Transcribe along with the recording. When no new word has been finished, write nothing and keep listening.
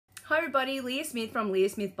Hi everybody, Leah Smith from Leah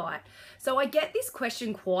Smith Bite. So I get this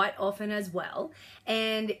question quite often as well,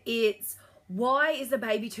 and it's why is the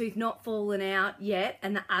baby tooth not fallen out yet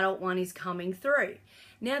and the adult one is coming through?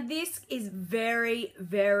 Now this is very,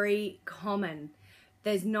 very common.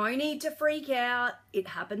 There's no need to freak out. It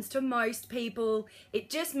happens to most people. It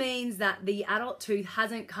just means that the adult tooth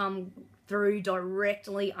hasn't come through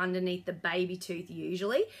directly underneath the baby tooth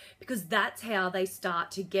usually, because that's how they start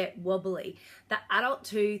to get wobbly. The adult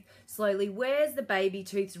tooth slowly wears the baby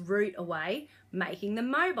tooth's root away, making them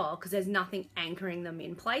mobile because there's nothing anchoring them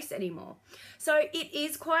in place anymore. So it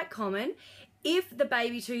is quite common. If the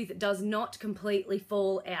baby tooth does not completely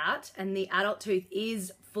fall out and the adult tooth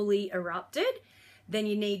is fully erupted, then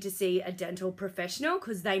you need to see a dental professional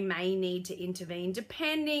because they may need to intervene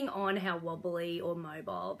depending on how wobbly or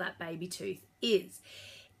mobile that baby tooth is.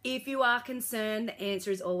 If you are concerned, the answer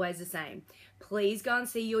is always the same. Please go and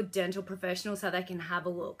see your dental professional so they can have a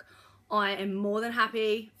look. I am more than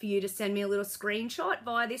happy for you to send me a little screenshot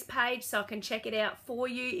via this page so I can check it out for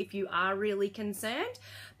you if you are really concerned.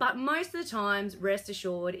 But most of the times, rest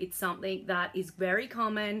assured, it's something that is very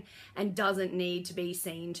common and doesn't need to be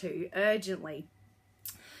seen to urgently.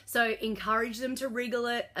 So encourage them to wriggle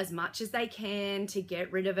it as much as they can to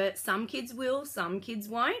get rid of it. Some kids will, some kids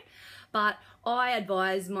won't. But I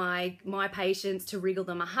advise my patients to wriggle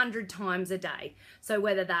them 100 times a day. So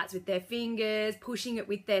whether that's with their fingers, pushing it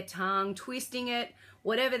with their tongue, twisting it,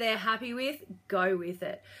 whatever they're happy with, go with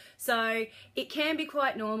it. So it can be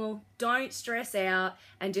quite normal. Don't stress out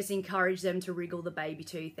and just encourage them to wriggle the baby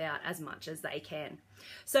tooth out as much as they can.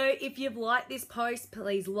 So if you've liked this post,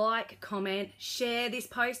 please like, comment, share this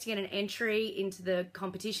post to get an entry into the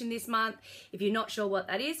competition this month. If you're not sure what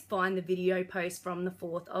that is, find the video post from the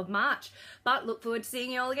 4th of March. But look forward to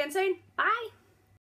seeing you all again soon. Bye.